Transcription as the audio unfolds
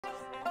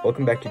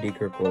Welcome back to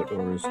Decircle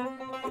Outdoors.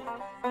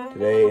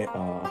 Today,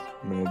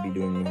 I'm going to be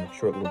doing a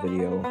short little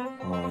video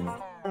on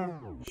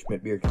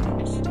Schmidt beer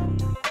cans.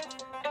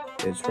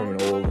 It's from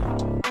an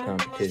old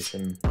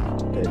competition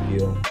type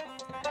deal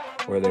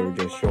where they were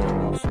just showing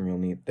off some real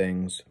neat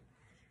things.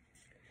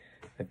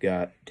 I've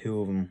got 2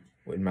 of them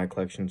in my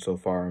collection so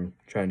far. I'm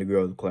trying to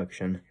grow the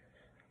collection.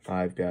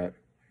 I've got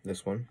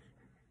this one.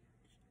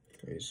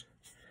 There's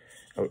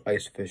out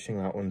ice fishing.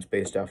 That one's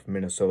based off of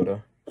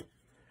Minnesota.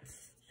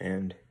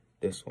 And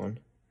this one,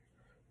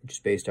 which is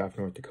based off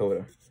North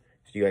Dakota.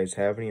 If you guys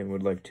have any and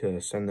would like to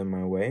send them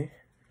my way,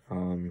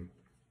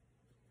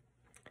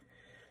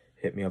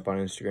 hit me up on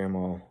Instagram.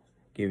 I'll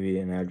give you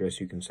an address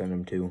you can send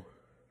them to.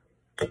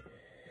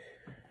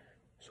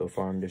 So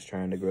far, I'm just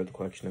trying to grow the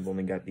collection. I've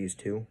only got these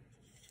 2,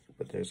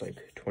 but there's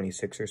like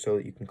 26 or so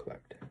that you can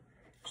collect.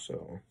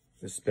 So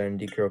this has been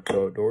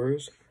Decircle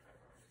Outdoors.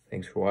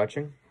 Thanks for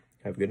watching.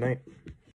 Have a good night.